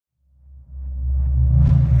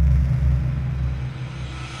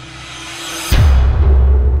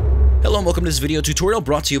and welcome to this video tutorial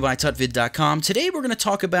brought to you by tutvid.com. Today we're going to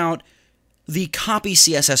talk about the copy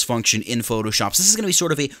CSS function in Photoshop. So this is going to be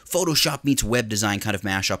sort of a Photoshop meets web design kind of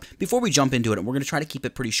mashup. Before we jump into it, and we're going to try to keep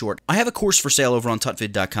it pretty short, I have a course for sale over on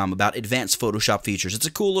tutvid.com about advanced Photoshop features. It's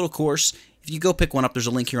a cool little course. If you go pick one up, there's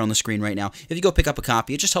a link here on the screen right now. If you go pick up a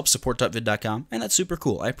copy, it just helps support tutvid.com, and that's super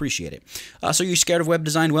cool. I appreciate it. So you're scared of web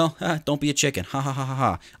design? Well, don't be a chicken. Ha ha ha ha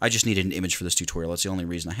ha. I just needed an image for this tutorial. That's the only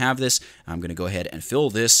reason I have this. I'm going to go ahead and fill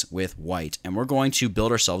this with white, and we're going to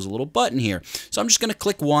build ourselves a little button here. So I'm just going to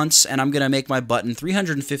click once, and I'm going to make my button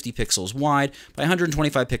 350 pixels wide by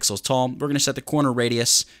 125 pixels tall. We're going to set the corner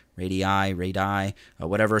radius,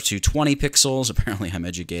 whatever, to 20 pixels. Apparently I'm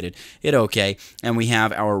educated. Hit OK, and we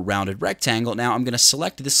have our rounded rectangle. Now I'm going to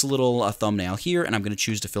select this little thumbnail here, and I'm going to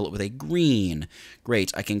choose to fill it with a green.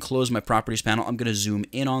 Great. I can close my properties panel. I'm going to zoom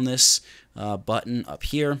in on this button up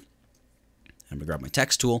here. I'm going to grab my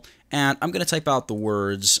text tool, and I'm going to type out the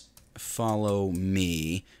words "follow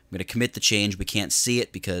me." I'm going to commit the change. We can't see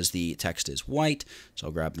it because the text is white. So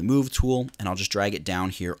I'll grab the move tool and I'll just drag it down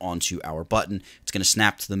here onto our button. It's going to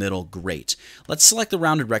snap to the middle. Great. Let's select the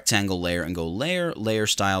rounded rectangle layer and go layer, layer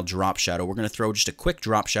style, drop shadow. We're going to throw just a quick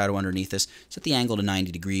drop shadow underneath this. Set the angle to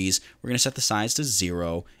 90 degrees. We're going to set the size to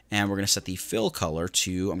 0, and we're going to set the fill color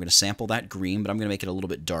to, I'm going to sample that green, but I'm going to make it a little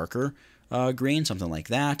bit darker. Green, something like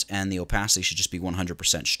that, and the opacity should just be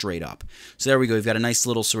 100% straight up. So there we go. We've got a nice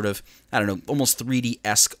little sort of, I don't know, almost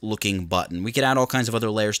 3D-esque looking button. We could add all kinds of other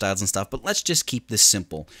layer styles and stuff, but let's just keep this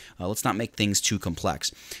simple. Let's not make things too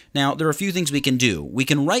complex. Now, there are a few things we can do. We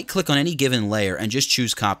can right-click on any given layer and just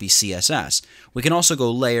choose Copy CSS. We can also go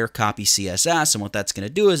Layer, Copy CSS, and what that's going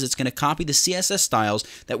to do is it's going to copy the CSS styles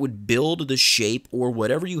that would build the shape or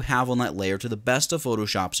whatever you have on that layer to the best of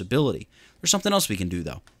Photoshop's ability. There's something else we can do,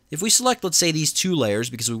 though. If we select, let's say, these two layers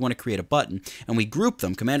because we want to create a button, and we group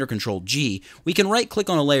them, Command or Control G, we can right-click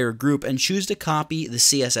on a layer group and choose to copy the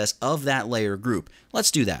CSS of that layer group.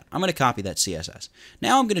 Let's do that. I'm going to copy that CSS.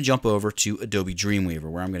 Now I'm going to jump over to Adobe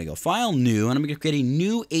Dreamweaver, where I'm going to go File, New, and I'm going to create a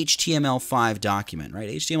new HTML5 document, right?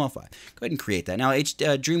 HTML5. Go ahead and create that. Now,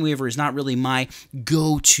 Dreamweaver is not really my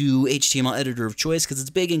go-to HTML editor of choice because it's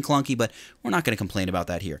big and clunky, but we're not going to complain about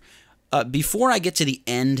that here. Before I get to the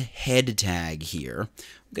end head tag here,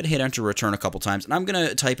 I'm going to hit enter return a couple times, and I'm going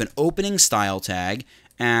to type an opening style tag,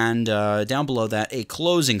 and down below that, a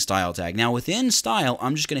closing style tag. Now, within style,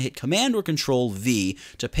 I'm just going to hit Command or Control V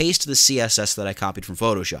to paste the CSS that I copied from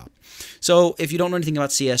Photoshop. So, if you don't know anything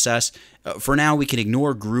about CSS, for now, we can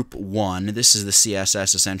ignore Group 1. This is the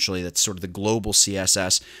CSS, essentially, that's sort of the global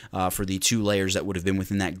CSS for the two layers that would have been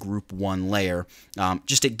within that Group 1 layer.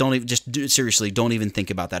 Seriously, don't even think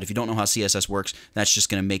about that. If you don't know how CSS works, that's just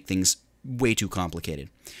going to make things way too complicated.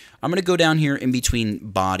 I'm going to go down here in between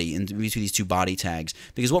body, in between these two body tags,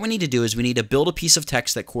 because what we need to do is we need to build a piece of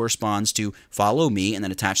text that corresponds to follow me, and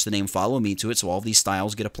then attach the name follow me to it, so all of these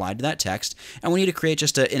styles get applied to that text, and we need to create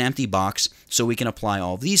just an empty box so we can apply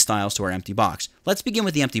all of these styles to our empty box. Let's begin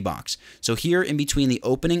with the empty box. So here in between the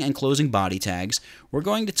opening and closing body tags, we're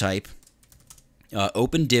going to type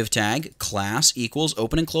open div tag, class equals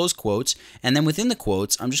open and close quotes, and then within the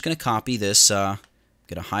quotes, I'm just going to copy this,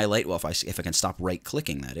 going to highlight, well, if I can stop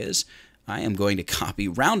right-clicking, that is, I am going to copy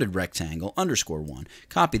rounded rectangle _1.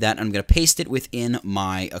 Copy that, and I'm going to paste it within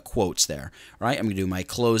my quotes there. All right, I'm going to do my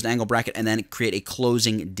closed angle bracket and then create a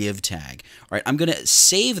closing div tag. All right, I'm going to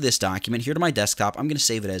save this document here to my desktop. I'm going to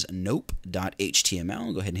save it as nope.html.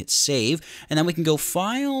 I'll go ahead and hit save, and then we can go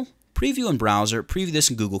File, Preview in Browser, preview this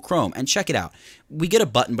in Google Chrome, and check it out. We get a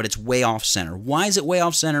button, but it's way off center. Why is it way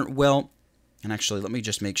off center? Well, and actually, let me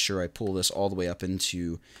just make sure I pull this all the way up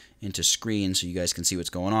into screen so you guys can see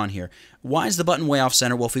what's going on here. Why is the button way off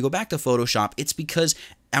center? Well, if we go back to Photoshop, it's because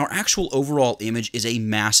our actual overall image is a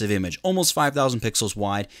massive image, almost 5,000 pixels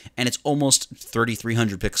wide, and it's almost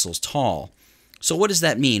 3,300 pixels tall. So what does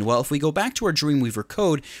that mean? Well, if we go back to our Dreamweaver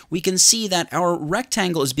code, we can see that our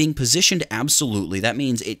rectangle is being positioned absolutely. That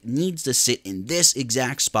means it needs to sit in this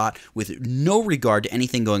exact spot with no regard to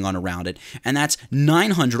anything going on around it. And that's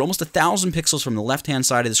 900, almost 1,000 pixels from the left-hand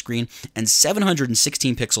side of the screen and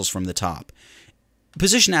 716 pixels from the top.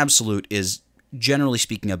 Position absolute is, generally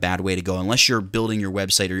speaking, a bad way to go unless you're building your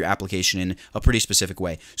website or your application in a pretty specific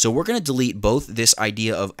way. So we're going to delete both this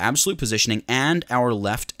idea of absolute positioning and our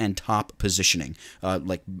left and top positioning,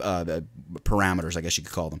 parameters, I guess you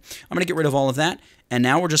could call them. I'm going to get rid of all of that, and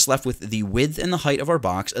now we're just left with the width and the height of our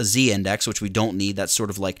box, a z-index, which we don't need. That's sort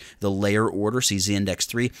of like the layer order, see z-index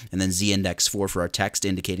 3, and then z-index 4 for our text,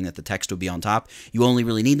 indicating that the text will be on top. You only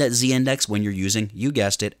really need that z-index when you're using, you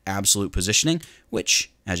guessed it, absolute positioning,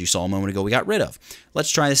 which as you saw a moment ago, we got rid of.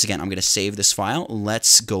 Let's try this again. I'm going to save this file.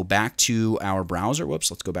 Let's go back to our browser.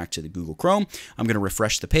 Whoops, let's go back to the Google Chrome. I'm going to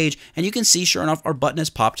refresh the page, and you can see, sure enough, our button has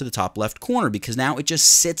popped to the top left corner because now it just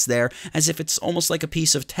sits there as if it's almost like a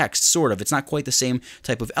piece of text, sort of. It's not quite the same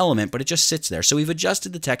type of element, but it just sits there. So we've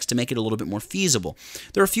adjusted the text to make it a little bit more feasible.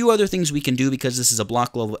 There are a few other things we can do because this is a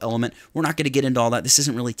block level element. We're not going to get into all that. This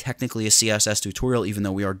isn't really technically a CSS tutorial, even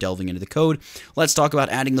though we are delving into the code. Let's talk about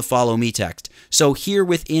adding the follow me text. So here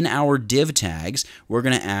within our div tags, we're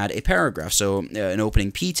going to add a paragraph. So an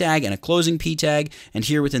opening p tag and a closing p tag. And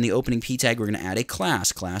here within the opening p tag, we're going to add a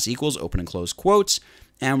class. Class equals open and close quotes.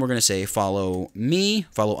 And we're going to say follow me,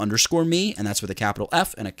 follow underscore me, and that's with a capital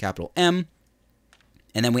F and a capital M.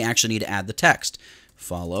 And then we actually need to add the text.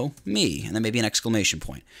 Follow me, and then maybe an exclamation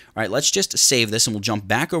point. All right, let's just save this, and we'll jump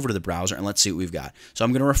back over to the browser, and let's see what we've got. So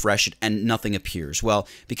I'm going to refresh it, and nothing appears. Well,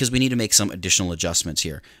 because we need to make some additional adjustments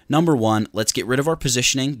here. Number one, let's get rid of our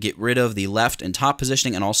positioning, get rid of the left and top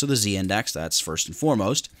positioning, and also the z-index. That's first and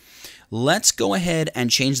foremost. Let's go ahead and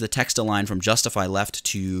change the text align from justify left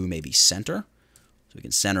to maybe center. So we can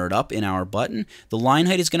center it up in our button. The line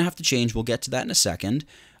height is going to have to change. We'll get to that in a second.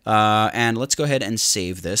 And let's go ahead and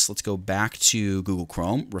save this. Let's go back to Google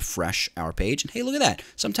Chrome, refresh our page, and hey, look at that.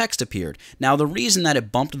 Some text appeared. Now, the reason that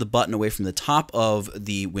it bumped the button away from the top of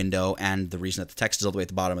the window and the reason that the text is all the way at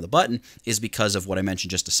the bottom of the button is because of what I mentioned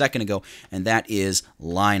just a second ago, and that is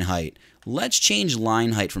line height. Let's change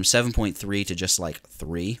line height from 7.3 to just like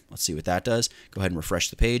 3. Let's see what that does. Go ahead and refresh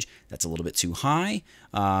the page. That's a little bit too high.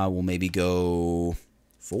 We'll maybe go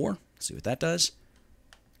 4. Let's see what that does.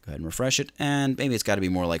 Go ahead and refresh it, and maybe it's got to be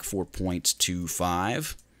more like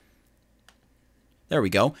 4.25. There we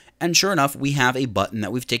go. And sure enough, we have a button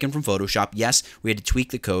that we've taken from Photoshop. Yes, we had to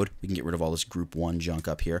tweak the code. We can get rid of all this group 1 junk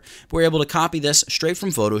up here. But we're able to copy this straight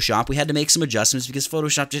from Photoshop. We had to make some adjustments because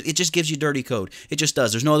Photoshop, it just gives you dirty code. It just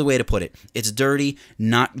does. There's no other way to put it. It's dirty,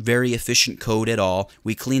 not very efficient code at all.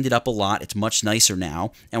 We cleaned it up a lot. It's much nicer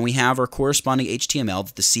now. And we have our corresponding HTML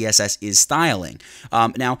that the CSS is styling.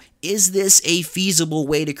 Now, is this a feasible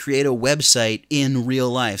way to create a website in real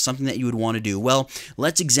life? Something that you would want to do? Well,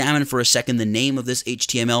 let's examine for a second the name of this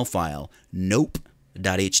HTML file.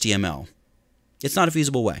 Nope.html. It's not a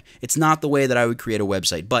feasible way. It's not the way that I would create a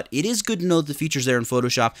website, but it is good to know the features there in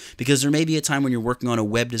Photoshop because there may be a time when you're working on a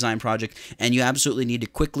web design project and you absolutely need to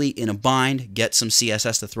quickly, in a bind, get some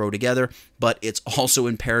CSS to throw together, but it's also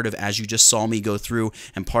imperative, as you just saw me go through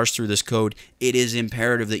and parse through this code, it is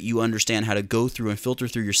imperative that you understand how to go through and filter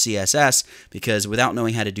through your CSS because without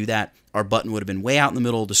knowing how to do that, our button would have been way out in the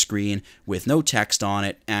middle of the screen with no text on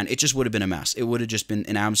it, and it just would have been a mess. It would have just been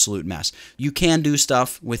an absolute mess. You can do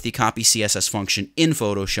stuff with the copy CSS function in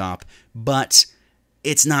Photoshop, but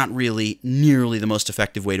it's not really nearly the most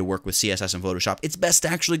effective way to work with CSS in Photoshop. It's best to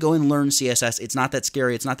actually go and learn CSS. It's not that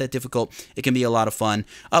scary. It's not that difficult. It can be a lot of fun.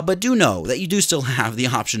 But do know that you do still have the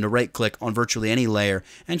option to right-click on virtually any layer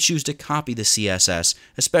and choose to copy the CSS,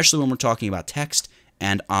 especially when we're talking about text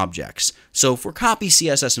and objects. So for copy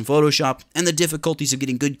CSS in Photoshop and the difficulties of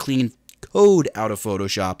getting good, clean code out of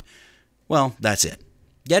Photoshop, well, that's it.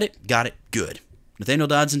 Get it? Got it? Good. Nathaniel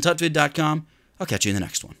Dodson, tutvid.com. I'll catch you in the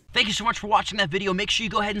next one. Thank you so much for watching that video. Make sure you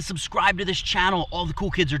go ahead and subscribe to this channel. All the cool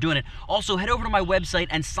kids are doing it. Also, head over to my website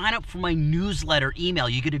and sign up for my newsletter email.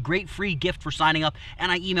 You get a great free gift for signing up,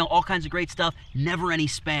 and I email all kinds of great stuff, never any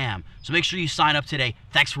spam. So make sure you sign up today.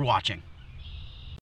 Thanks for watching.